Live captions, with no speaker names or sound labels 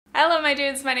Hello my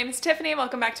dudes, my name is Tiffany.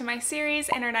 Welcome back to my series,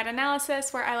 Internet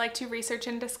Analysis, where I like to research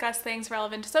and discuss things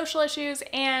relevant to social issues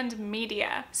and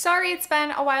media. Sorry it's been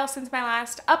a while since my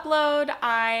last upload.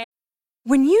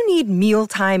 When you need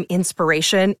mealtime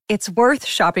inspiration, it's worth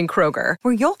shopping Kroger,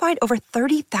 where you'll find over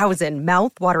 30,000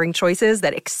 mouth-watering choices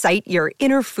that excite your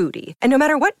inner foodie. And no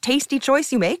matter what tasty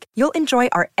choice you make, you'll enjoy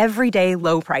our everyday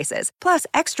low prices, plus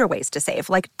extra ways to save,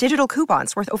 like digital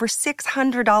coupons worth over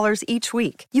 $600 each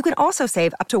week. You can also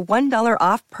save up to $1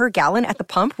 off per gallon at the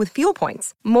pump with fuel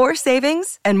points. More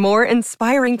savings and more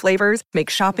inspiring flavors make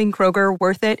shopping Kroger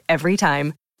worth it every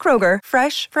time. Kroger,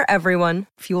 fresh for everyone.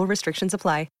 Fuel restrictions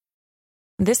apply.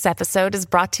 This episode is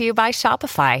brought to you by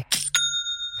Shopify.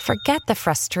 Forget the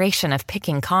frustration of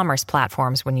picking commerce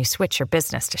platforms when you switch your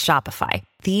business to Shopify,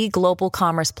 the global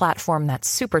commerce platform that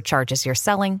supercharges your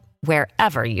selling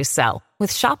wherever you sell. With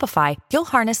Shopify, you'll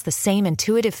harness the same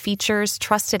intuitive features,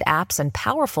 trusted apps, and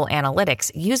powerful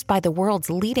analytics used by the world's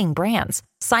leading brands.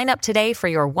 Sign up today for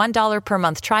your $1 per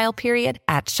month trial period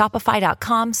at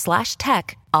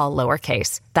shopify.com/tech, all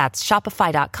lowercase. That's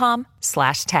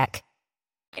shopify.com/tech.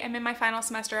 I'm in my final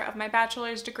semester of my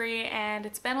bachelor's degree and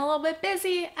it's been a little bit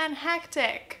busy and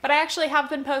hectic. But I actually have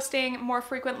been posting more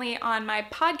frequently on my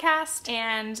podcast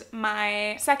and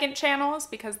my second channels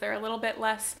because they're a little bit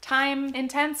less time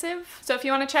intensive. So if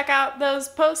you want to check out those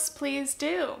posts, please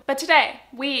do. But today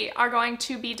we are going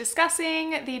to be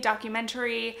discussing the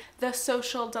documentary The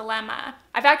Social Dilemma.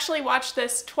 I've actually watched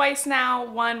this twice now.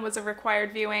 One was a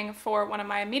required viewing for one of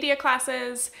my media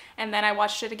classes, and then I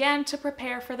watched it again to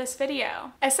prepare for this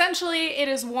video. Essentially, it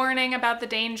is warning about the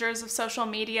dangers of social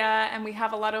media, and we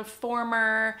have a lot of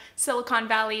former Silicon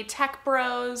Valley tech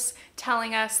bros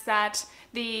telling us that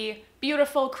the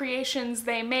beautiful creations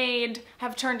they made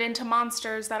have turned into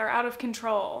monsters that are out of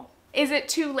control. Is it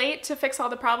too late to fix all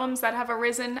the problems that have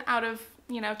arisen out of,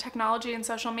 technology and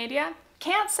social media?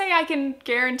 Can't say I can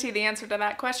guarantee the answer to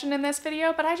that question in this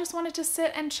video, but I just wanted to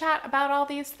sit and chat about all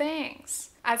these things.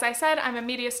 As I said, I'm a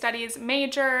media studies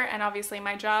major, and obviously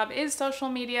my job is social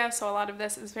media, so a lot of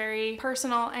this is very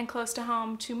personal and close to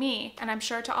home to me, and I'm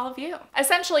sure to all of you.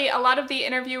 Essentially, a lot of the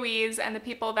interviewees and the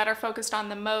people that are focused on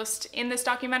the most in this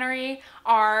documentary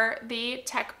are the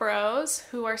tech bros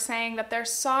who are saying that they're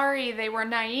sorry, they were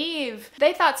naive.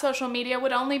 They thought social media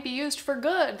would only be used for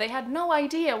good. They had no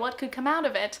idea what could come out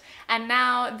of it, and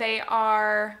now they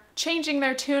are changing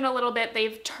their tune a little bit.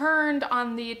 They've turned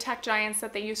on the tech giants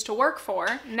that they used to work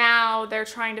for. Now they're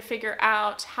trying to figure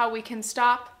out how we can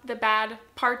stop the bad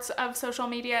parts of social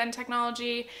media and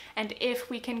technology, and if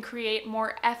we can create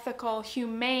more ethical,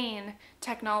 humane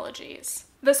technologies.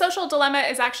 The Social Dilemma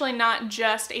is actually not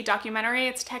just a documentary,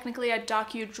 it's technically a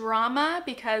docudrama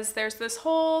because there's this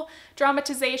whole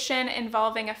dramatization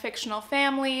involving a fictional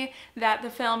family that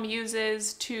the film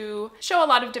uses to show a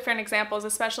lot of different examples,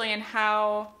 especially in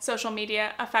how social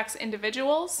media affects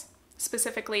individuals,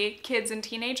 specifically kids and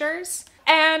teenagers.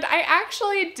 And I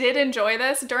actually did enjoy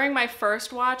this. During my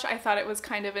first watch, I thought it was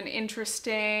kind of an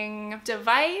interesting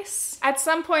device. At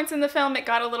some points in the film, it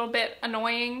got a little bit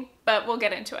annoying, but we'll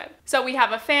get into it. So we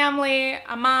have a family,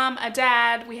 a mom, a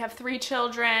dad, we have 3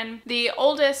 children. The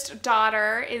oldest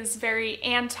daughter is very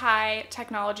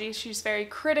anti-technology. She's very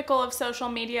critical of social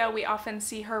media. We often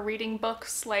see her reading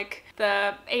books like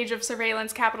The Age of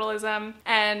Surveillance Capitalism.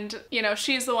 And,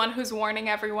 she's the one who's warning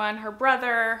everyone, her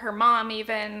brother, her mom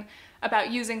even,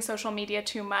 about using social media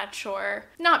too much or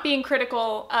not being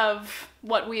critical of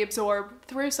what we absorb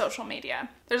through social media.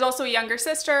 There's also a younger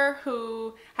sister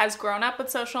who has grown up with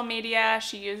social media.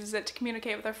 She uses it to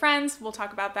communicate with her friends. We'll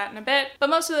talk about that in a bit. But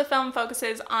most of the film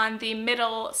focuses on the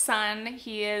middle son.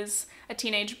 He is a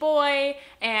teenage boy,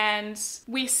 and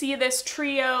we see this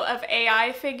trio of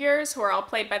AI figures who are all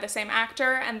played by the same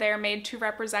actor, and they're made to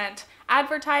represent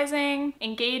advertising,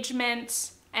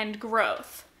 engagement, and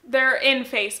growth. They're in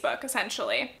Facebook,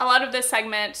 essentially. A lot of this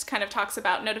segment kind of talks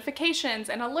about notifications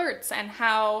and alerts and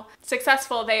how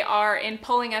successful they are in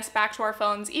pulling us back to our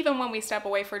phones even when we step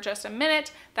away for just a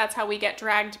minute. That's how we get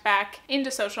dragged back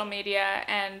into social media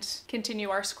and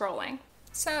continue our scrolling.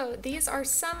 So these are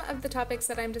some of the topics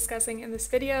that I'm discussing in this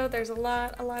video. There's a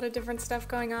lot of different stuff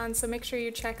going on, so make sure you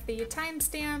check the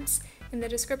timestamps in the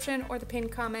description or the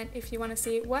pinned comment if you want to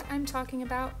see what I'm talking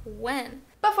about when.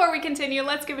 Before we continue,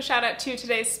 let's give a shout out to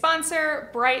today's sponsor,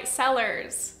 Bright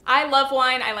Cellars. I love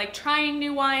wine, I like trying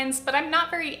new wines, but I'm not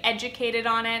very educated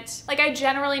on it. I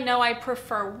generally know I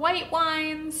prefer white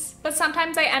wines, but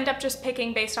sometimes I end up just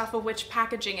picking based off of which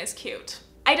packaging is cute.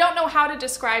 I don't know how to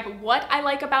describe what I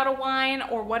like about a wine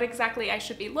or what exactly I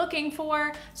should be looking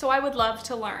for, so I would love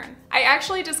to learn. I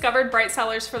actually discovered Bright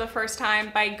Cellars for the first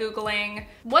time by Googling,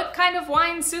 "What kind of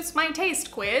wine suits my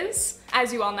taste?" quiz.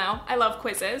 As you all know, I love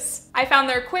quizzes. I found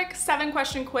their quick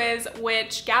 7-question quiz,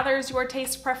 which gathers your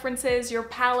taste preferences, your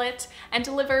palate, and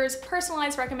delivers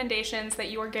personalized recommendations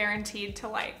that you are guaranteed to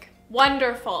like.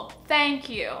 Wonderful, thank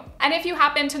you. And if you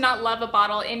happen to not love a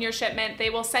bottle in your shipment, they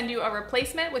will send you a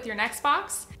replacement with your next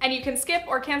box, and you can skip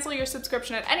or cancel your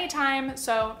subscription at any time,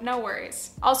 so no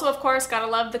worries. Also, of course, gotta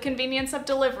love the convenience of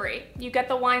delivery. You get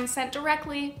the wine sent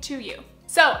directly to you.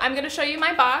 So I'm gonna show you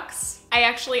my box. I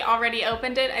actually already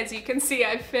opened it. As you can see,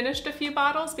 I've finished a few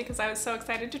bottles because I was so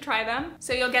excited to try them.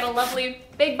 So you'll get a lovely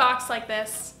big box like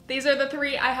this. These are the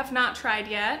 3 I have not tried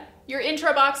yet. Your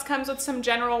intro box comes with some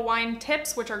general wine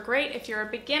tips, which are great if you're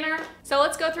a beginner. So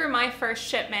let's go through my first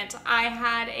shipment. I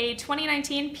had a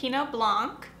 2019 Pinot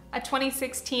Blanc, a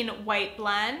 2016 White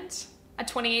Blend, a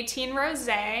 2018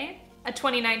 Rosé, a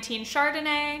 2019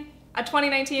 Chardonnay, a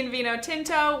 2019 Vino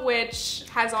Tinto, which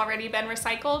has already been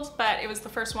recycled, but it was the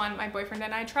first one my boyfriend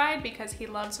and I tried because he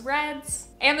loves reds,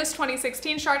 and this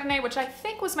 2016 Chardonnay, which I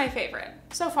think was my favorite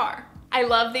so far. I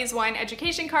love these wine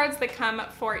education cards that come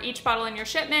for each bottle in your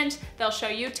shipment. They'll show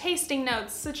you tasting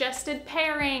notes, suggested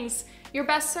pairings, your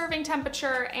best serving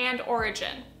temperature, and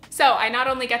origin. So I not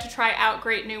only get to try out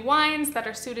great new wines that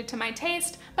are suited to my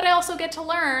taste, but I also get to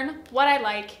learn what I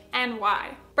like and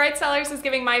why. Bright Cellars is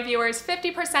giving my viewers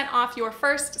 50% off your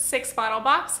first 6-bottle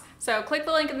box, so click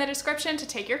the link in the description to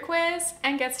take your quiz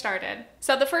and get started.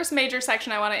 So the first major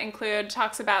section I want to include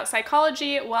talks about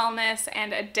psychology, wellness,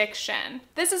 and addiction.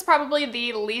 This is probably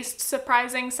the least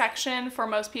surprising section for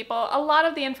most people. A lot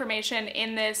of the information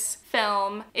in this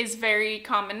film is very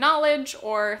common knowledge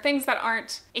or things that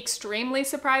aren't extremely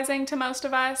surprising to most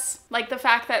of us. Like the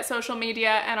fact that social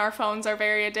media and our phones are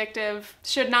very addictive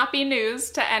should not be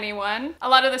news to anyone. A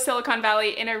lot of the Silicon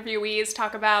Valley interviewees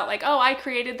talk about like, oh, I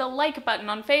created the like button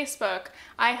on Facebook.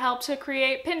 I helped to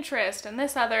create Pinterest and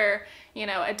this other,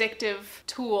 addictive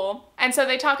tool. And so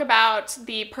they talk about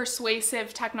the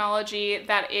persuasive technology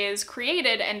that is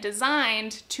created and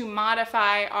designed to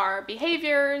modify our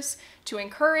behaviors, to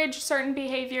encourage certain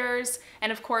behaviors,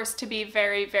 and of course to be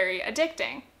very, very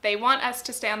addicting. They want us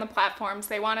to stay on the platforms.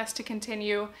 They want us to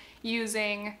continue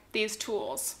using these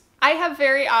tools. I have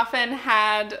very often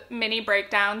had mini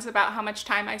breakdowns about how much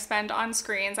time I spend on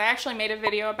screens. I actually made a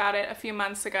video about it a few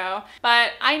months ago,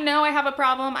 but I know I have a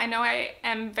problem. I know I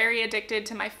am very addicted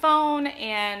to my phone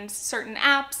and certain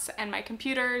apps and my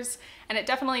computers, and it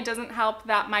definitely doesn't help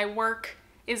that my work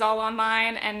is all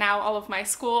online and now all of my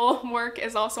school work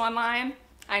is also online.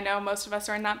 I know most of us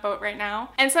are in that boat right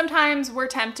now. And sometimes we're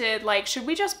tempted, like, should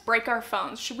we just break our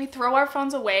phones? Should we throw our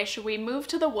phones away? Should we move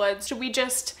to the woods? Should we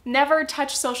just never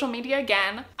touch social media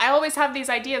again? I always have these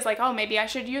ideas like, oh, maybe I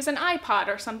should use an iPod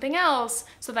or something else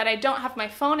so that I don't have my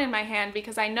phone in my hand,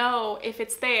 because I know if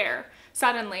it's there,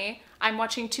 suddenly I'm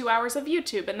watching 2 hours of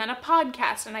YouTube and then a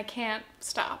podcast and I can't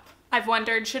stop. I've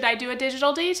wondered, should I do a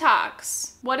digital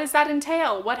detox? What does that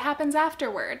entail? What happens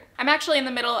afterward? I'm actually in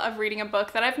the middle of reading a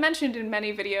book that I've mentioned in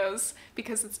many videos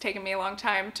because it's taken me a long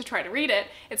time to try to read it.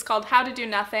 It's called How to Do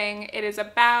Nothing. It is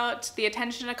about the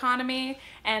attention economy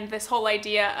and this whole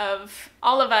idea of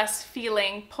all of us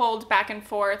feeling pulled back and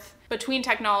forth between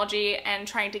technology and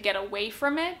trying to get away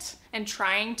from it and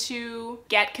trying to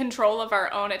get control of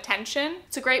our own attention.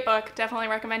 It's a great book, definitely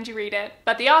recommend you read it.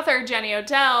 But the author, Jenny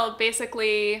Odell,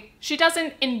 basically, she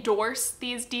doesn't endorse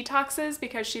these detoxes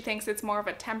because she thinks it's more of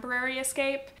a temporary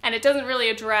escape, and it doesn't really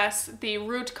address the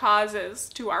root causes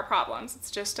to our problems.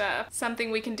 It's just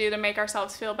something we can do to make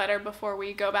ourselves feel better before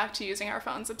we go back to using our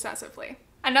phones obsessively.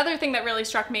 Another thing that really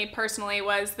struck me personally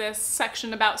was this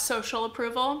section about social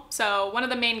approval. So one of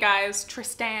the main guys,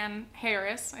 Tristan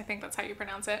Harris, I think that's how you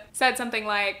pronounce it, said something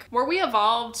like, were we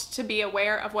evolved to be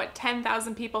aware of what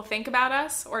 10,000 people think about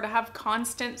us or to have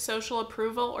constant social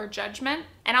approval or judgment?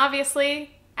 And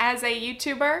obviously, as a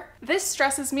YouTuber, this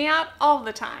stresses me out all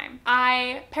the time.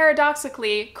 I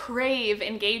paradoxically crave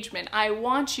engagement. I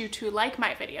want you to like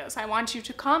my videos. I want you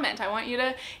to comment. I want you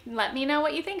to let me know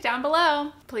what you think down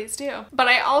below. Please do. But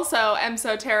I also am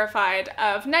so terrified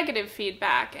of negative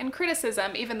feedback and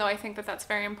criticism, even though I think that that's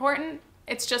very important.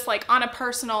 It's just like on a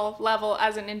personal level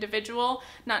as an individual,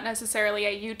 not necessarily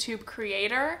a YouTube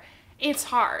creator. It's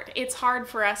hard. It's hard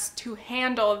for us to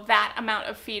handle that amount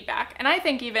of feedback. And I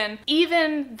think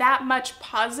even that much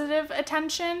positive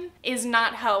attention is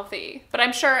not healthy. But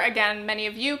I'm sure, again, many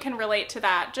of you can relate to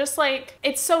that. Just like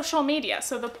it's social media.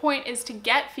 So the point is to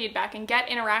get feedback and get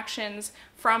interactions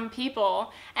from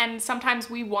people. And sometimes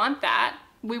we want that.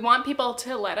 We want people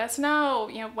to let us know,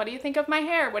 what do you think of my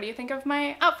hair? What do you think of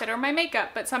my outfit or my makeup?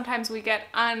 But sometimes we get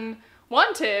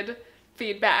unwanted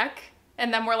feedback,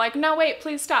 and then we're like, no, wait,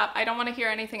 please stop. I don't want to hear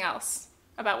anything else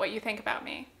about what you think about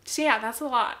me. So yeah, that's a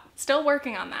lot. Still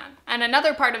working on that. And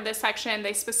another part of this section,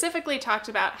 they specifically talked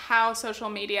about how social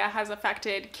media has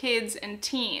affected kids and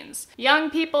teens.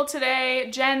 Young people today,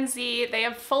 Gen Z, they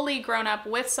have fully grown up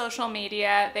with social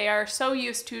media. They are so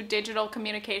used to digital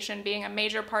communication being a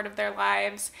major part of their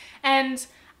lives. And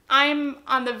I'm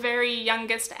on the very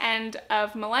youngest end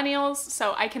of millennials,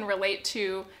 so I can relate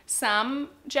to some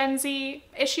Gen Z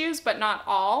issues, but not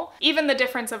all. Even the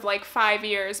difference of like 5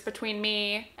 years between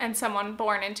me and someone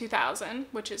born in 2000,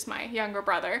 which is my younger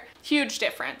brother, huge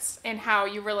difference in how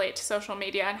you relate to social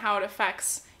media and how it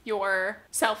affects your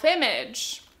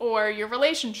self-image or your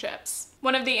relationships.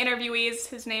 One of the interviewees,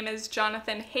 his name is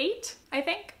Jonathan Haidt, I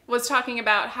think, was talking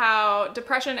about how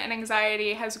depression and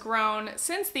anxiety has grown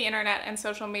since the internet and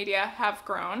social media have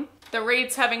grown. The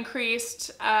rates have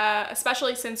increased,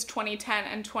 especially since 2010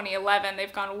 and 2011.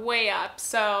 They've gone way up.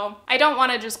 So I don't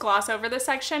want to just gloss over this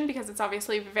section because it's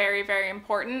obviously very, very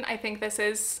important. I think this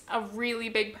is a really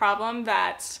big problem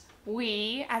that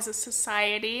we as a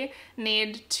society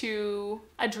need to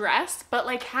address, but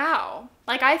like how?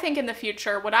 Like, I think in the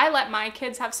future, would I let my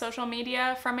kids have social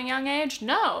media from a young age?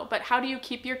 No, but how do you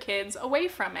keep your kids away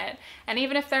from it? And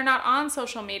even if they're not on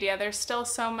social media, there's still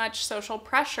so much social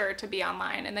pressure to be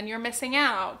online, and then you're missing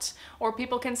out. Or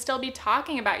people can still be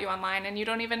talking about you online and you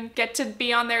don't even get to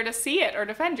be on there to see it or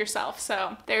defend yourself.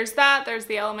 So there's that, there's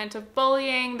the element of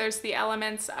bullying, there's the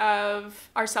elements of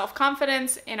our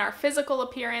self-confidence in our physical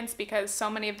appearance, because so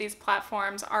many of these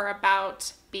platforms are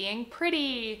about being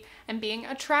pretty and being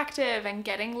attractive and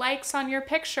getting likes on your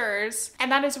pictures.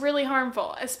 And that is really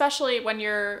harmful, especially when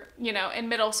you're, in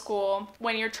middle school,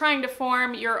 when you're trying to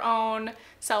form your own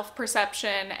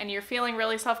self-perception and you're feeling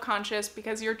really self-conscious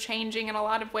because you're changing in a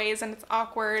lot of ways and it's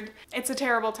awkward. It's a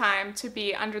terrible time to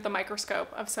be under the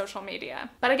microscope of social media.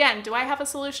 But again, do I have a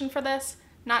solution for this?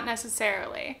 Not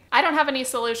necessarily. I don't have any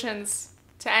solutions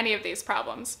to any of these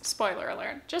problems. Spoiler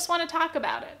alert. Just want to talk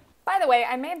about it. By the way,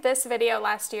 I made this video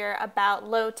last year about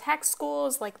low-tech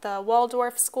schools, like the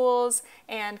Waldorf schools,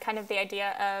 and kind of the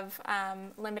idea of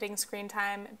limiting screen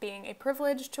time being a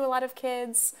privilege to a lot of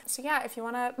kids. So yeah, if you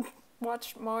want to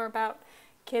watch more about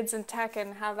kids and tech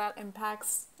and how that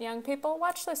impacts young people,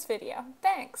 watch this video.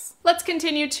 Thanks. Let's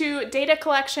continue to data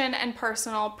collection and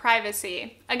personal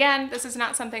privacy. Again, this is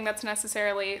not something that's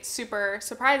necessarily super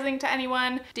surprising to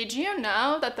anyone. Did you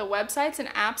know that the websites and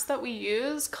apps that we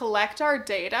use collect our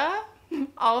data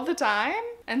all the time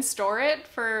and store it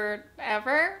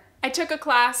forever? I took a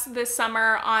class this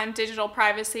summer on digital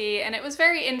privacy, and it was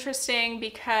very interesting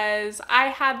because I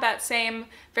had that same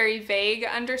very vague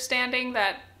understanding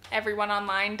that everyone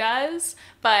online does,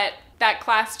 but that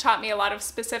class taught me a lot of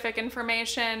specific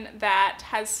information that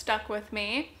has stuck with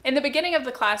me. In the beginning of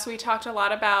the class, we talked a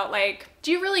lot about,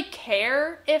 do you really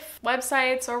care if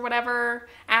websites or whatever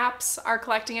apps are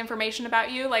collecting information about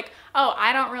you? Oh,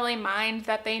 I don't really mind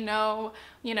that they know,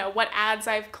 what ads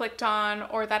I've clicked on,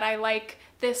 or that I like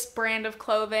this brand of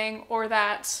clothing, or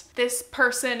that this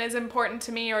person is important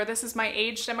to me, or this is my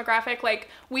age demographic.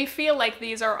 We feel like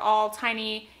these are all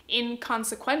tiny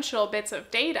inconsequential bits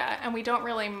of data, and we don't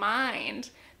really mind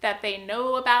that they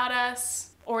know about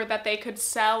us or that they could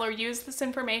sell or use this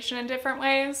information in different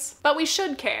ways. But we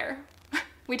should care.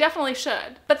 We definitely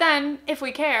should. But then, if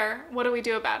we care, what do we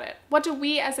do about it? What do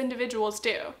we as individuals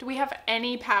do? Do we have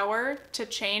any power to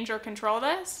change or control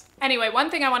this? Anyway, one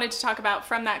thing I wanted to talk about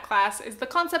from that class is the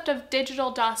concept of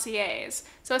digital dossiers.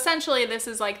 So essentially, this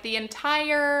is the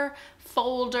entire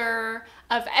folder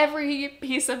of every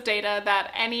piece of data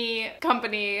that any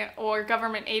company or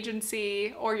government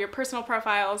agency or your personal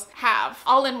profiles have,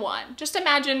 all in one. Just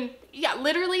imagine,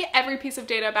 literally every piece of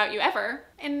data about you ever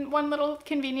in one little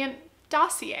convenient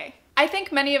dossier. I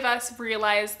think many of us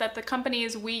realize that the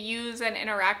companies we use and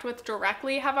interact with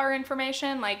directly have our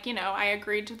information. I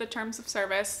agreed to the terms of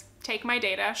service, take my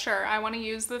data, sure, I want to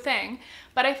use the thing.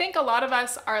 But I think a lot of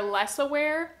us are less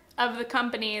aware of the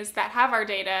companies that have our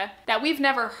data that we've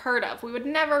never heard of. We would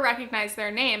never recognize their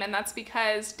name, and that's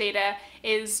because data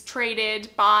is traded,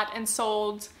 bought, and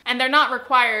sold, and they're not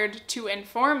required to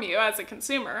inform you as a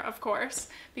consumer, of course,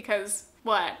 because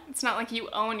what? It's not like you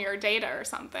own your data or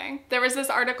something. There was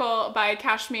this article by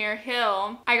Kashmir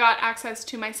Hill, I got access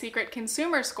to my secret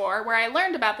consumer score, where I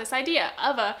learned about this idea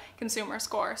of a consumer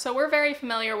score. So we're very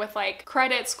familiar with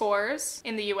credit scores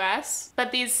in the US,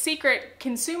 but these secret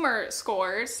consumer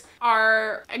scores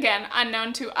are, again,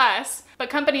 unknown to us,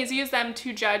 but companies use them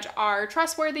to judge our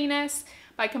trustworthiness,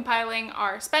 by compiling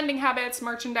our spending habits,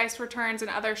 merchandise returns, and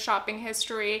other shopping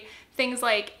history. Things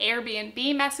like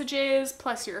Airbnb messages,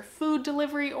 plus your food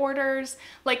delivery orders,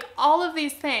 like all of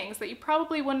these things that you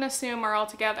probably wouldn't assume are all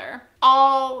together,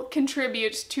 all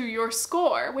contribute to your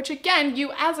score, which again,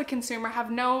 you as a consumer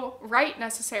have no right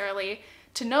necessarily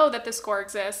to know that the score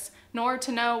exists, nor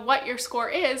to know what your score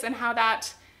is and how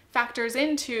that factors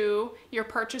into your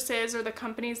purchases or the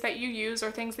companies that you use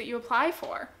or things that you apply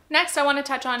for. Next, I want to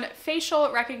touch on facial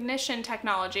recognition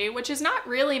technology, which is not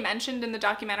really mentioned in the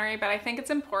documentary, but I think it's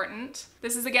important.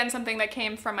 This is again something that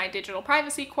came from my digital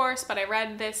privacy course, but I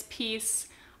read this piece,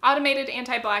 Automated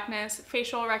Anti-Blackness,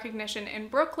 Facial Recognition in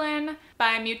Brooklyn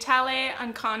by Mutale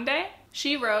Nkonde.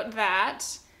 She wrote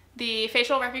that the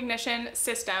facial recognition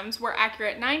systems were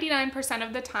accurate 99%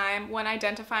 of the time when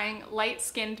identifying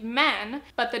light-skinned men,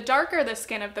 but the darker the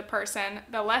skin of the person,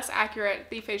 the less accurate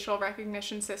the facial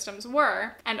recognition systems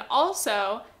were, and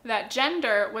also that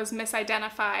gender was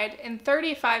misidentified in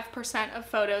 35% of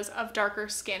photos of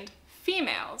darker-skinned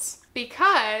females,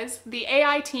 because the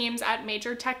AI teams at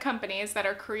major tech companies that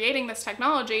are creating this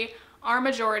technology are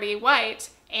majority white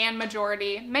and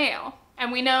majority male.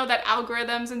 And we know that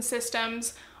algorithms and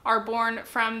systems are born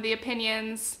from the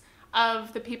opinions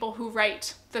of the people who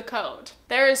write the code.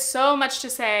 There is so much to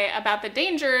say about the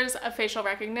dangers of facial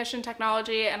recognition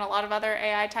technology and a lot of other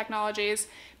AI technologies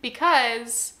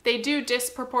because they do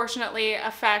disproportionately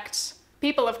affect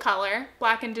people of color,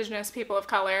 Black, Indigenous people of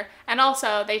color, and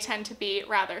also they tend to be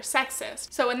rather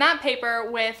sexist. So in that paper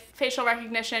with facial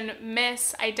recognition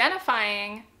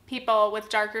misidentifying people with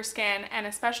darker skin, and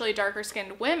especially darker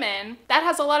skinned women, that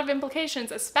has a lot of implications,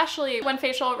 especially when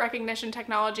facial recognition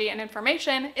technology and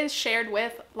information is shared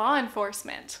with law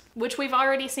enforcement, which we've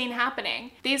already seen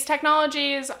happening. These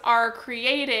technologies are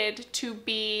created to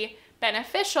be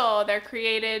beneficial, they're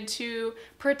created to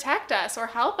protect us or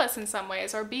help us in some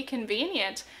ways or be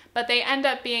convenient, but they end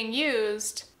up being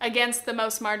used against the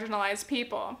most marginalized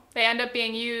people. They end up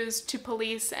being used to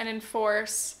police and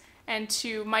enforce and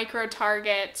to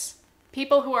micro-target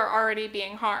people who are already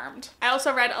being harmed. I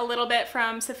also read a little bit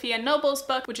from Safiya Noble's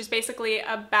book, which is basically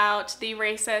about the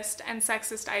racist and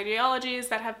sexist ideologies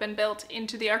that have been built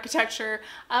into the architecture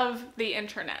of the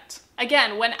internet.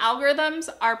 Again, when algorithms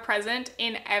are present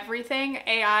in everything,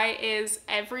 AI is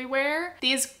everywhere,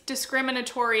 these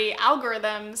discriminatory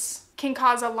algorithms can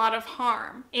cause a lot of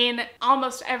harm in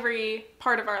almost every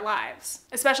part of our lives,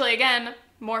 especially again,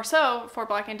 more so for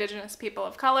Black, Indigenous people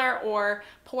of color or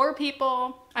poor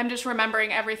people. I'm just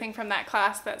remembering everything from that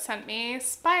class that sent me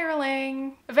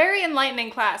spiraling. A very enlightening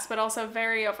class, but also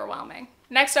very overwhelming.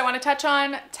 Next, I want to touch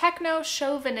on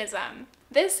techno-chauvinism.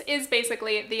 This is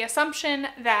basically the assumption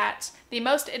that the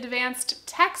most advanced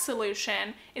tech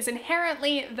solution is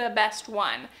inherently the best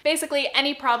one. Basically,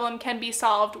 any problem can be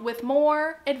solved with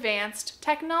more advanced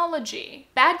technology.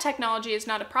 Bad technology is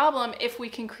not a problem if we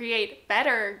can create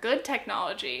better, good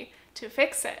technology to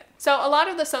fix it. So a lot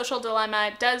of the Social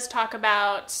Dilemma does talk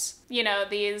about,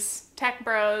 these tech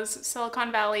bros,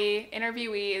 Silicon Valley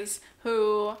interviewees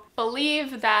who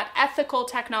believe that ethical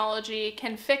technology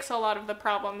can fix a lot of the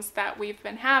problems that we've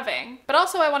been having. But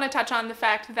also I want to touch on the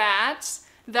fact that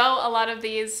though a lot of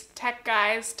these tech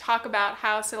guys talk about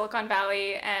how Silicon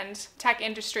Valley and tech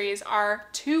industries are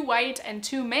too white and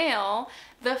too male,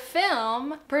 the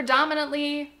film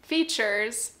predominantly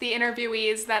features the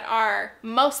interviewees that are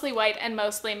mostly white and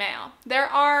mostly male. There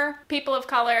are people of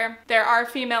color, there are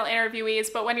female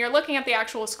interviewees, but when you're looking at the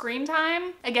actual screen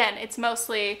time, again, it's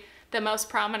mostly the most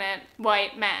prominent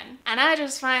white men. And I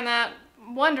just find that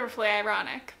wonderfully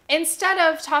ironic. Instead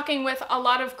of talking with a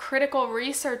lot of critical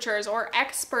researchers or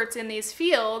experts in these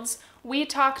fields, we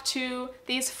talk to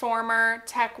these former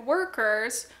tech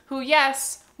workers who,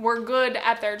 yes, were good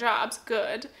at their jobs,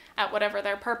 good at whatever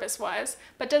their purpose was,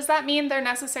 but does that mean they're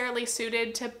necessarily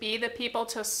suited to be the people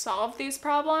to solve these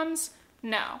problems?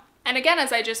 No. And again,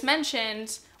 as I just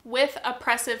mentioned, with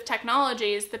oppressive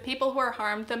technologies, the people who are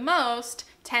harmed the most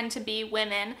tend to be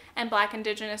women and Black,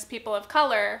 Indigenous people of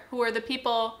color, who are the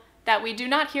people that we do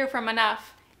not hear from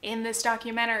enough in this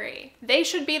documentary. They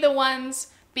should be the ones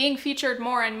being featured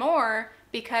more and more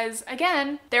because,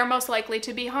 again, they're most likely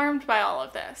to be harmed by all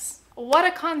of this. What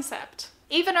a concept.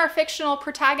 Even our fictional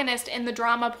protagonist in the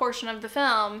drama portion of the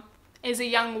film is a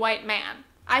young white man.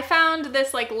 I found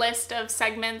this list of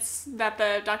segments that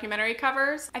the documentary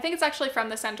covers. I think it's actually from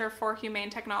the Center for Humane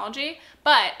Technology,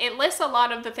 but it lists a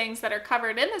lot of the things that are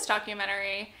covered in this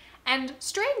documentary, and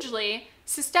strangely,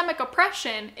 systemic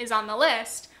oppression is on the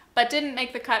list, but but didn't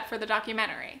make the cut for the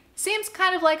documentary. Seems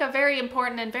kind of like a very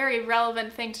important and very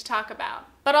relevant thing to talk about.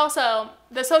 But also,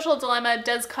 The Social Dilemma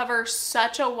does cover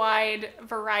such a wide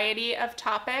variety of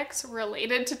topics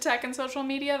related to tech and social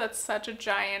media. That's such a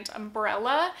giant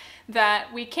umbrella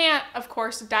that we can't, of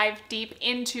course, dive deep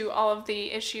into all of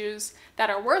the issues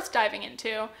that are worth diving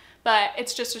into, but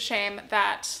it's just a shame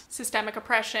that systemic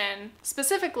oppression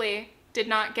specifically did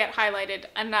not get highlighted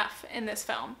enough in this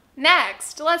film.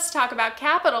 Next, let's talk about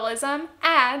capitalism,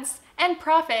 ads, and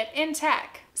profit in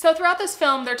tech. So throughout this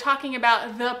film, they're talking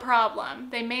about the problem.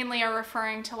 They mainly are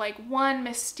referring to like one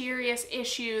mysterious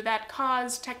issue that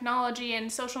caused technology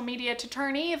and social media to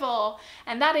turn evil,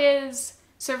 and that is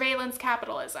surveillance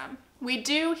capitalism. We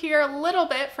do hear a little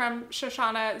bit from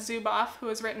Shoshana Zuboff, who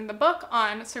has written the book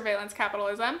on surveillance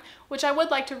capitalism, which I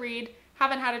would like to read.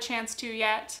 Haven't had a chance to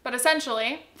yet. But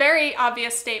essentially, very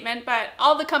obvious statement, but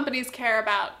all the companies care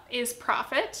about is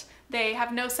profit. They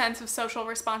have no sense of social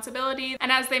responsibility.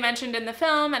 And as they mentioned in the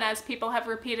film, and as people have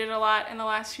repeated a lot in the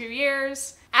last few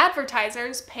years,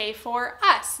 advertisers pay for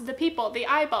us, the people, the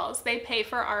eyeballs. They pay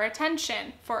for our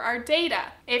attention, for our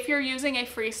data. If you're using a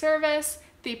free service,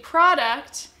 the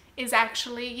product is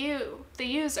actually you, the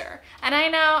user. And I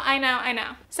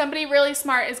know. Somebody really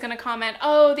smart is gonna comment,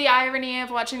 oh, the irony of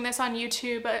watching this on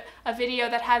YouTube, a video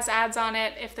that has ads on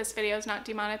it, if this video is not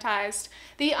demonetized.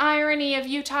 The irony of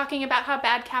you talking about how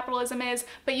bad capitalism is,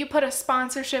 but you put a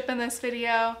sponsorship in this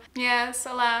video. Yes,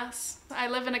 alas. I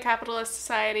live in a capitalist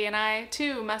society and I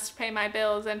too must pay my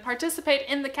bills and participate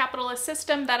in the capitalist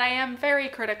system that I am very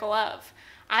critical of.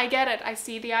 I get it, I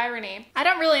see the irony. I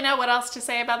don't really know what else to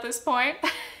say about this point.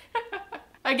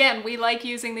 Again, we like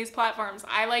using these platforms.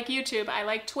 I like YouTube, I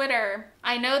like Twitter.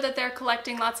 I know that they're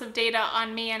collecting lots of data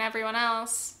on me and everyone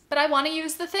else, but I want to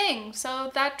use the thing, so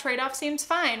that trade-off seems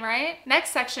fine, right? Next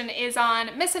section is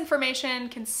on misinformation,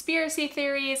 conspiracy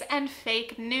theories, and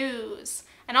fake news,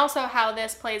 and also how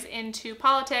this plays into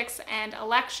politics and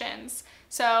elections.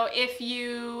 So if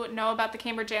you know about the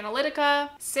Cambridge Analytica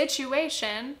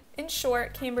situation, in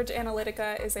short, Cambridge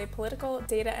Analytica is a political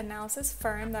data analysis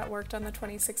firm that worked on the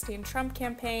 2016 Trump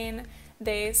campaign.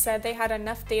 They said they had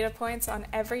enough data points on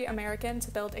every American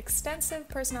to build extensive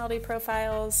personality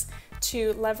profiles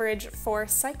to leverage for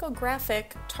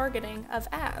psychographic targeting of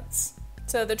ads.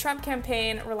 So the Trump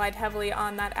campaign relied heavily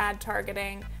on that ad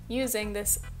targeting using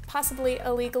this possibly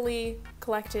illegally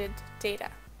collected data.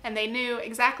 And they knew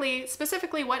exactly,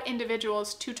 specifically what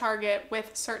individuals to target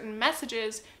with certain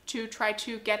messages to try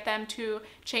to get them to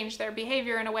change their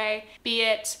behavior in a way, be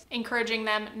it encouraging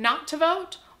them not to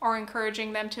vote or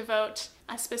encouraging them to vote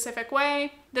a specific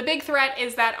way. The big threat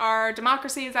is that our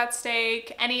democracy is at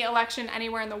stake. Any election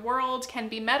anywhere in the world can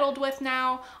be meddled with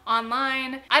now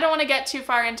online. I don't want to get too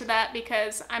far into that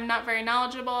because I'm not very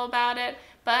knowledgeable about it,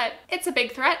 but it's a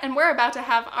big threat and we're about to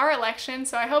have our election,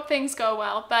 so I hope things go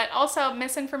well. But also,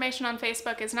 misinformation on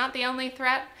Facebook is not the only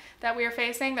threat that we are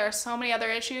facing. There are so many other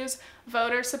issues.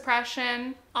 Voter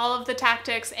suppression, all of the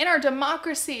tactics in our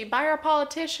democracy by our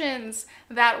politicians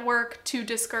that work to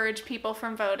discourage people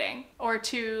from voting or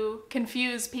to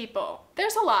confuse people.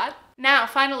 There's a lot. Now,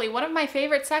 finally, one of my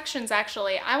favorite sections,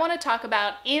 actually, I want to talk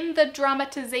about in the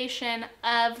dramatization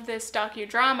of this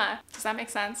docudrama. Does that make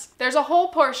sense? There's a whole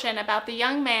portion about the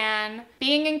young man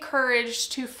being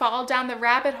encouraged to fall down the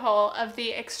rabbit hole of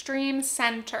the extreme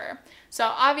center. So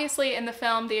obviously in the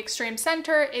film, the extreme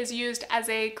center is used as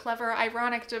a clever,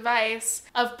 ironic device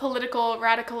of political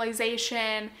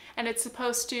radicalization, and it's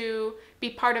supposed to be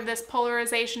part of this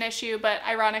polarization issue, but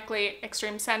ironically,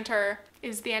 extreme center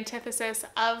is the antithesis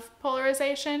of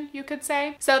polarization, you could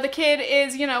say. So the kid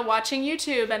is, watching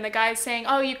YouTube, and the guy's saying,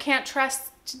 oh, you can't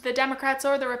trust the Democrats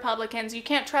or the Republicans, you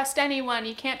can't trust anyone,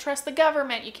 you can't trust the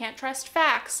government, you can't trust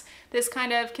facts. This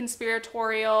kind of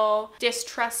conspiratorial,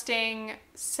 distrusting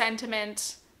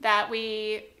sentiment that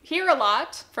we hear a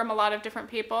lot from a lot of different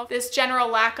people. This general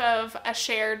lack of a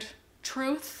shared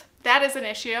truth, that is an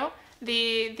issue.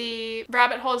 The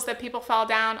rabbit holes that people fall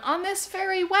down on this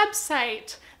very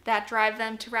website that drive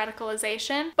them to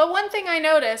radicalization. But one thing I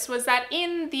noticed was that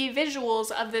in the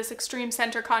visuals of this extreme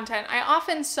center content, I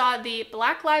often saw the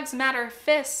Black Lives Matter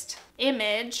fist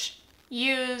image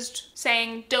used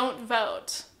saying, don't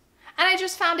vote. And I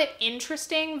just found it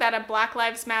interesting that a Black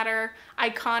Lives Matter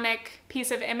iconic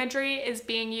piece of imagery is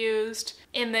being used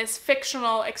in this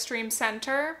fictional extreme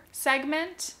center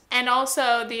segment. And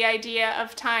also the idea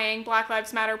of tying Black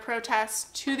Lives Matter protests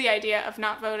to the idea of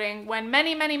not voting, when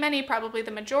many, probably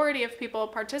the majority of people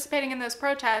participating in those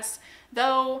protests,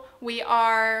 though we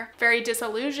are very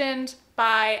disillusioned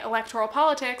by electoral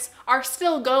politics, are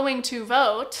still going to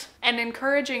vote and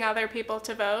encouraging other people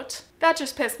to vote. That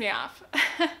just pissed me off.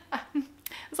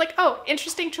 It's like, oh,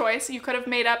 interesting choice. You could have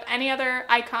made up any other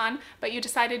icon, but you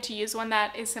decided to use one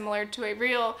that is similar to a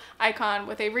real icon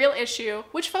with a real issue,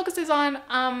 which focuses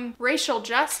on racial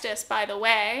justice, by the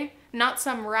way, not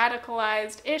some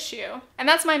radicalized issue. And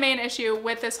that's my main issue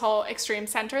with this whole extreme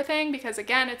center thing, because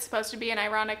again, it's supposed to be an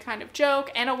ironic kind of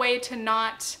joke and a way to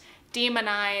not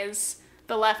demonize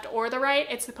the left or the right.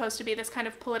 It's supposed to be this kind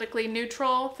of politically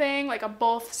neutral thing, like a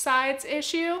both sides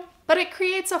issue. But it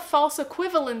creates a false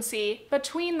equivalency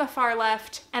between the far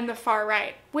left and the far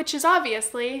right, which is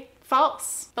obviously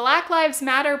false. Black Lives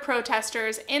Matter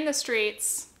protesters in the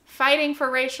streets fighting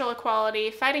for racial equality,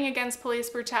 fighting against police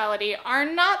brutality, are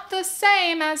not the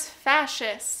same as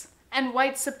fascists and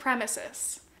white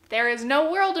supremacists. There is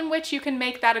no world in which you can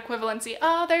make that equivalency.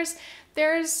 Oh,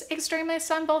 there's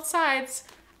extremists on both sides.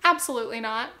 Absolutely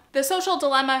not. The Social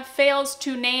Dilemma fails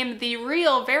to name the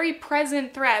real, very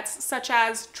present threats, such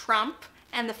as Trump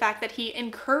and the fact that he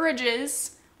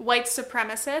encourages white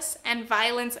supremacists and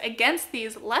violence against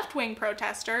these left-wing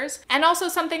protesters, and also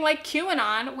something like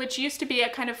QAnon, which used to be a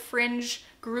kind of fringe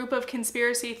group of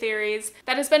conspiracy theories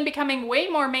that has been becoming way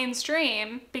more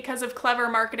mainstream because of clever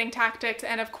marketing tactics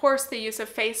and of course the use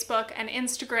of Facebook and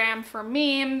Instagram for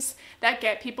memes that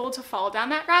get people to fall down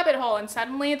that rabbit hole, and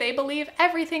suddenly they believe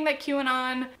everything that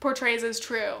QAnon portrays as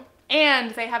true.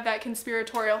 And they have that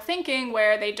conspiratorial thinking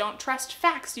where they don't trust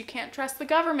facts. You can't trust the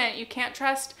government. You can't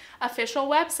trust official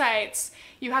websites.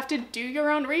 You have to do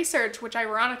your own research, which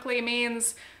ironically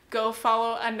means go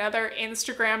follow another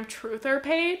Instagram truther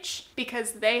page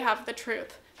because they have the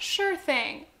truth. Sure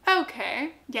thing.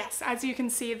 Okay. Yes, as you can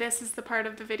see, this is the part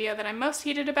of the video that I'm most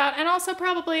heated about, and also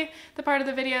probably the part of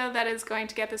the video that is going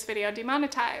to get this video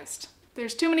demonetized.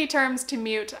 There's too many terms to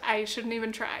mute, I shouldn't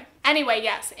even try. Anyway,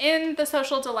 yes, in The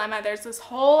Social Dilemma, there's this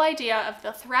whole idea of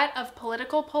the threat of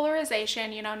political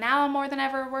polarization. You know, now more than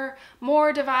ever, we're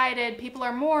more divided, people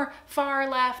are more far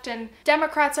left, and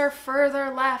Democrats are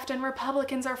further left, and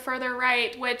Republicans are further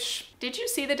right, which, did you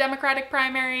see the Democratic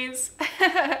primaries?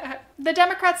 The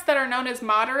Democrats that are known as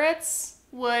moderates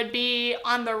would be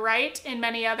on the right in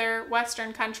many other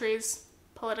Western countries'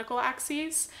 political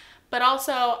axes. But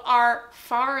also our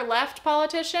far left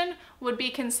politician would be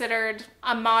considered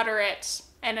a moderate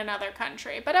in another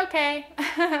country. But okay.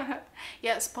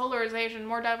 Yes, polarization,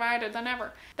 more divided than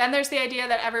ever. Then there's the idea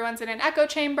that everyone's in an echo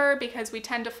chamber because we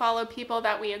tend to follow people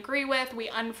that we agree with. We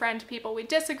unfriend people we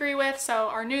disagree with. So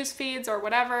our news feeds or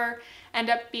whatever end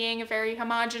up being very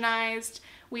homogenized.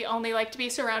 We only like to be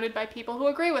surrounded by people who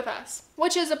agree with us,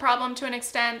 which is a problem to an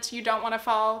extent. You don't want to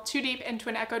fall too deep into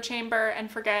an echo chamber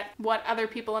and forget what other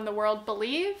people in the world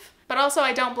believe. But also,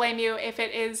 I don't blame you if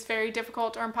it is very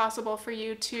difficult or impossible for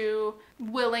you to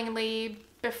willingly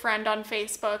befriend on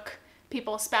Facebook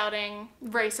people spouting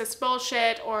racist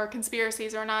bullshit or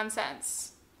conspiracies or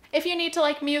nonsense. If you need to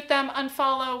like mute them,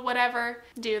 unfollow, whatever,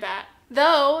 do that.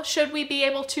 Though, should we be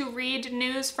able to read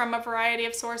news from a variety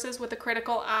of sources with a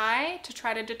critical eye to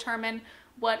try to determine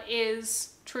what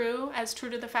is true, as true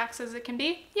to the facts as it can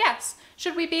be? Yes.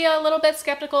 Should we be a little bit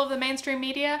skeptical of the mainstream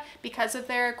media because of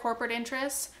their corporate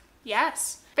interests?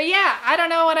 Yes. But yeah, I don't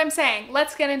know what I'm saying.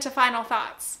 Let's get into final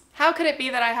thoughts. How could it be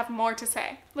that I have more to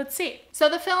say? Let's see. So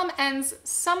the film ends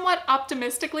somewhat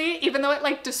optimistically, even though it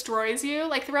like destroys you.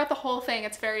 Like throughout the whole thing,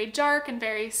 it's very dark and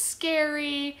very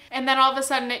scary. And then all of a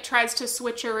sudden it tries to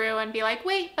switcheroo and be like,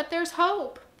 wait, but there's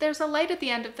hope. There's a light at the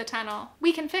end of the tunnel.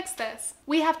 We can fix this.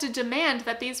 We have to demand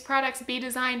that these products be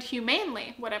designed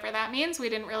humanely, whatever that means. We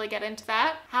didn't really get into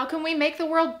that. How can we make the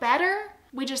world better?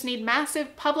 We just need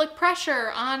massive public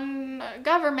pressure on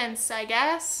governments, I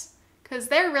guess. Because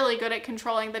they're really good at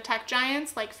controlling the tech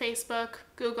giants like Facebook,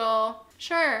 Google.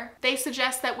 Sure, they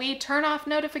suggest that we turn off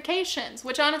notifications,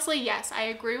 which honestly, yes, I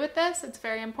agree with this. It's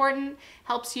very important.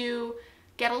 Helps you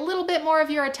get a little bit more of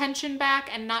your attention back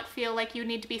and not feel like you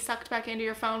need to be sucked back into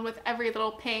your phone with every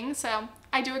little ping. So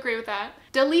I do agree with that.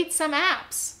 Delete some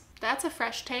apps. That's a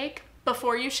fresh take.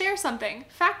 Before you share something,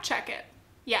 fact check it.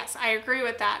 Yes, I agree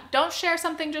with that. Don't share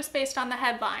something just based on the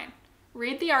headline.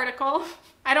 Read the article.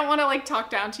 I don't want to like talk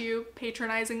down to you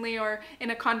patronizingly or in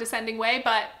a condescending way,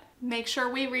 but make sure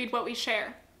we read what we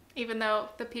share, even though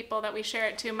the people that we share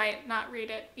it to might not read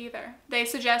it either. They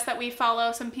suggest that we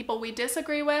follow some people we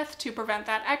disagree with to prevent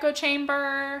that echo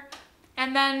chamber.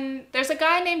 And then there's a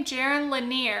guy named Jaron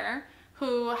Lanier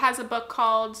who has a book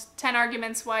called 10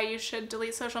 Arguments Why You Should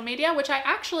Delete Social Media, which I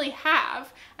actually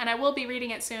have, and I will be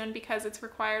reading it soon because it's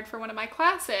required for one of my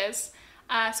classes.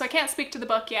 So I can't speak to the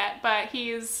book yet, but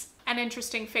he's an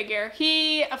interesting figure.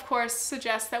 He, of course,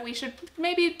 suggests that we should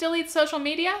maybe delete social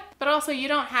media, but also you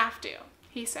don't have to,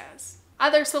 he says.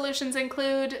 Other solutions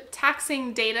include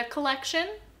taxing data collection,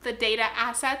 the data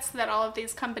assets that all of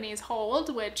these companies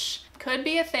hold, which could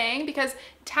be a thing because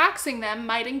taxing them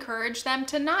might encourage them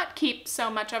to not keep so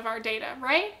much of our data,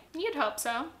 right? You'd hope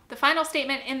so. The final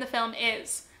statement in the film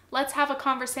is, let's have a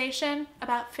conversation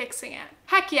about fixing it.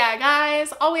 Heck yeah,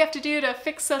 guys. All we have to do to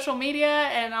fix social media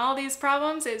and all these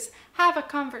problems is have a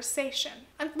conversation.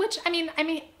 Which, I mean,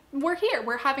 we're here.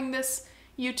 We're having this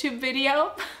YouTube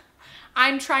video.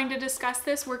 I'm trying to discuss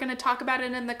this. We're going to talk about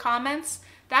it in the comments.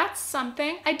 That's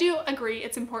something. I do agree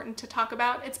it's important to talk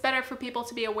about. It's better for people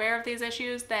to be aware of these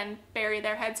issues than bury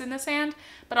their heads in the sand.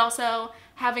 But also,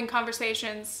 having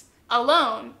conversations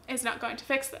alone is not going to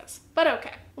fix this. But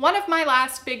okay. One of my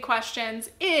last big questions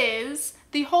is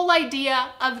the whole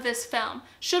idea of this film.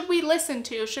 Should we listen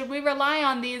to, should we rely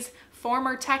on these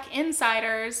former tech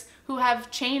insiders who have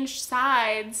changed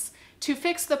sides to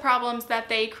fix the problems that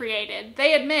they created?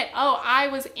 They admit, oh, I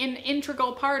was an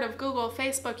integral part of Google,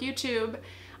 Facebook, YouTube.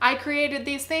 I created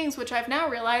these things which I've now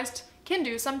realized can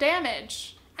do some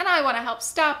damage, and I want to help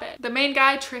stop it. The main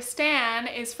guy, Tristan,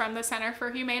 is from the Center for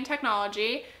Humane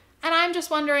Technology, and I'm just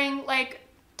wondering, like,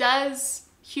 does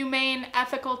humane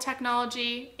ethical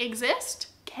technology exist?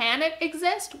 Can it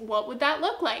exist? What would that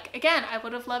look like? Again, I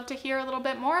would have loved to hear a little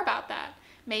bit more about that.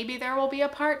 Maybe there will be a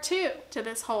part 2 to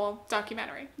this whole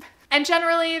documentary. And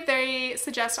generally, they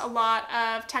suggest a lot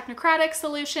of technocratic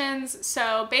solutions.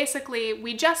 So basically,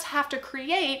 we just have to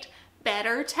create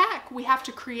better tech. We have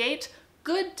to create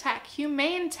good tech,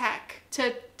 humane tech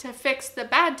to fix the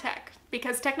bad tech,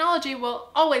 because technology will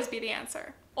always be the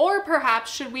answer. Or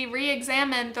perhaps should we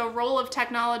re-examine the role of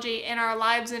technology in our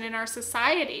lives and in our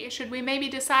society? Should we maybe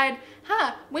decide,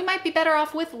 we might be better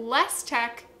off with less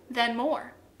tech than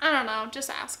more? I don't know,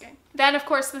 just asking. Then, of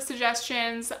course, the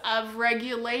suggestions of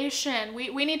regulation.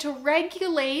 We need to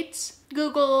regulate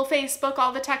Google, Facebook,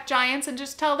 all the tech giants, and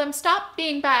just tell them, stop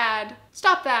being bad.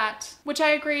 Stop that. Which I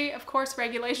agree, of course,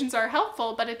 regulations are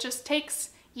helpful, but it just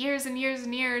takes years and years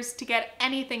and years to get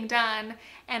anything done.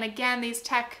 And again, these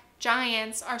tech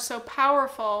giants are so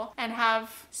powerful and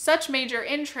have such major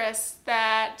interests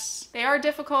that they are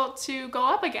difficult to go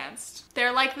up against.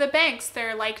 They're like the banks.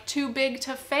 They're like too big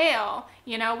to fail.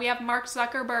 You know, we have Mark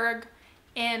Zuckerberg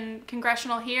in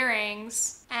congressional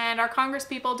hearings, and our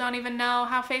congresspeople don't even know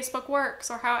how Facebook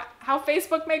works or how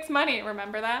Facebook makes money,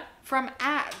 remember that? From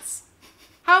ads.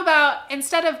 How about,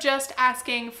 instead of just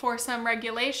asking for some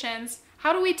regulations,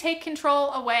 how do we take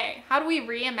control away? How do we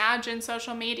reimagine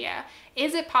social media?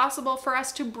 Is it possible for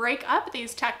us to break up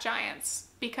these tech giants?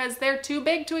 Because they're too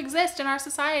big to exist in our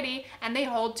society and they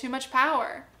hold too much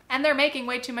power. And they're making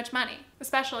way too much money,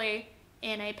 especially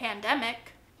in a pandemic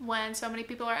when so many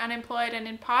people are unemployed and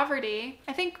in poverty.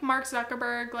 I think Mark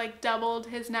Zuckerberg doubled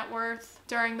his net worth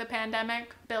during the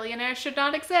pandemic. Billionaires should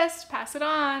not exist. Pass it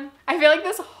on. I feel like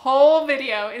this whole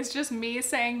video is just me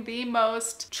saying the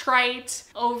most trite,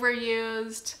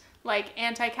 overused,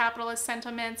 anti-capitalist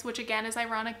sentiments, which again is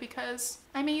ironic because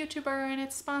I'm a YouTuber and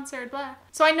it's sponsored, blah.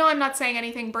 So I know I'm not saying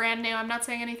anything brand new. I'm not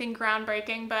saying anything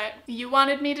groundbreaking, but you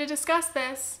wanted me to discuss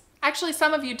this. Actually,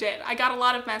 some of you did. I got a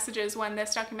lot of messages when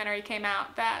this documentary came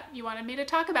out that you wanted me to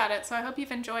talk about it, so I hope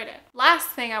you've enjoyed it. Last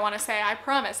thing I want to say, I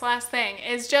promise, last thing,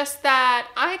 is just that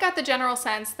I got the general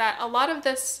sense that a lot of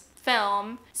this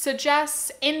film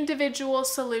suggests individual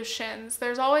solutions.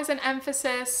 There's always an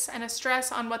emphasis and a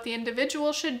stress on what the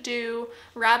individual should do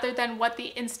rather than what the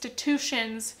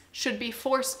institutions should be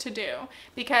forced to do.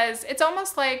 Because it's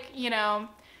almost like,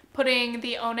 putting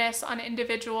the onus on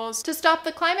individuals to stop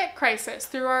the climate crisis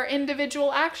through our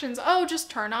individual actions. Oh,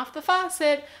 just turn off the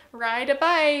faucet, ride a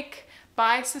bike,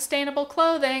 buy sustainable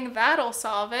clothing, that'll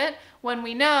solve it, when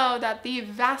we know that the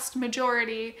vast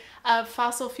majority of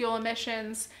fossil fuel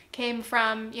emissions came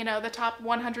from, the top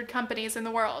 100 companies in the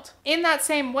world. In that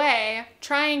same way,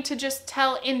 trying to just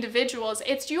tell individuals,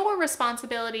 it's your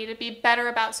responsibility to be better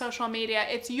about social media.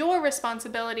 It's your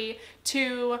responsibility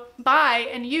to buy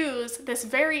and use this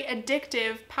very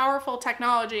addictive, powerful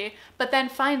technology, but then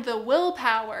find the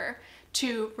willpower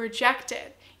to reject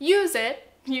it. Use it,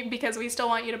 because we still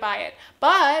want you to buy it,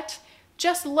 but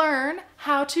Just learn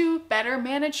how to better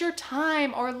manage your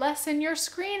time or lessen your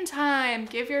screen time.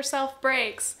 Give yourself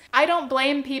breaks. I don't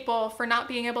blame people for not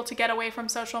being able to get away from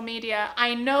social media.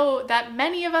 I know that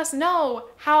many of us know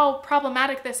how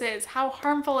problematic this is, how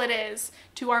harmful it is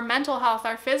to our mental health,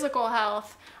 our physical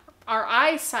health, our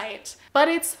eyesight. But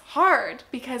it's hard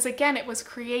because, again, it was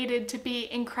created to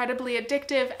be incredibly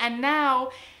addictive, and now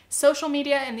social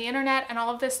media and the internet and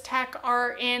all of this tech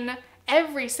are in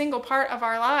every single part of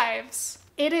our lives.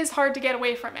 It is hard to get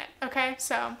away from it, okay?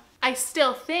 So I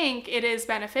still think it is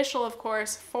beneficial, of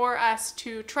course, for us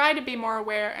to try to be more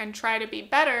aware and try to be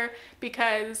better,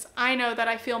 because I know that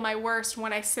I feel my worst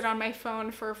when I sit on my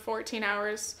phone for 14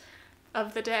 hours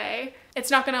of the day.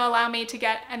 It's not going to allow me to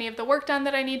get any of the work done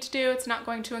that I need to do. It's not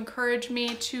going to encourage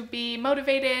me to be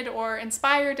motivated or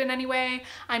inspired in any way.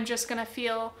 I'm just going to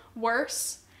feel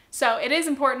worse. So it is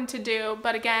important to do,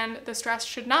 but again, the stress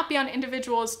should not be on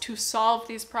individuals to solve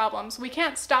these problems. We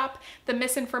can't stop the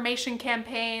misinformation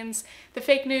campaigns, the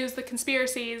fake news, the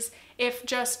conspiracies, if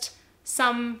just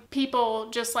some people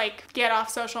just like get off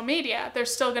social media.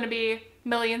 There's still going to be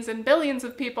millions and billions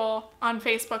of people on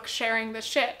Facebook sharing this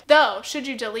shit. Though, should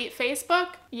you delete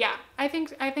Facebook? Yeah, I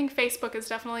think Facebook is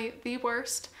definitely the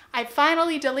worst. I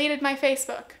finally deleted my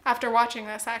Facebook after watching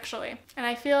this, actually, and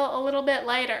I feel a little bit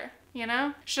lighter, you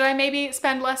know? Should I maybe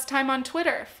spend less time on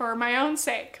Twitter for my own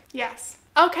sake? Yes.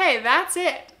 Okay, that's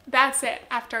it. That's it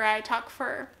after I talk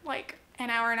for like an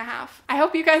hour and a half. I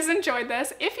hope you guys enjoyed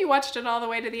this. If you watched it all the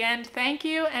way to the end, thank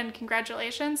you and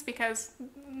congratulations, because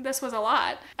this was a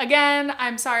lot. Again,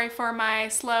 I'm sorry for my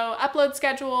slow upload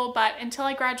schedule, but until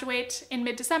I graduate in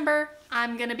mid-December,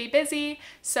 I'm gonna be busy,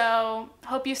 so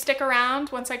hope you stick around.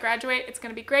 Once I graduate, it's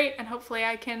gonna be great, and hopefully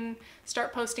I can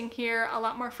start posting here a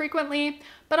lot more frequently.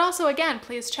 But also, again,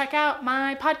 please check out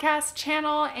my podcast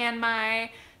channel and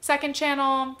my second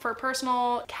channel for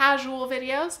personal casual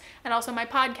videos, and also my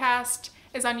podcast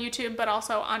is on YouTube, but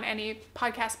also on any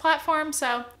podcast platform,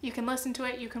 so you can listen to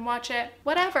it, you can watch it,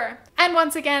 whatever. And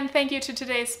once again, thank you to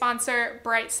today's sponsor,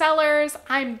 Bright Cellars.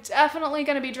 I'm definitely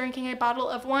gonna be drinking a bottle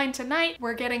of wine tonight.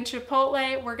 We're getting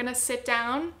Chipotle, we're gonna sit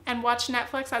down and watch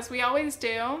Netflix as we always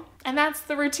do, and that's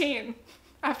the routine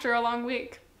after a long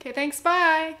week. Okay, thanks,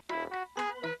 bye!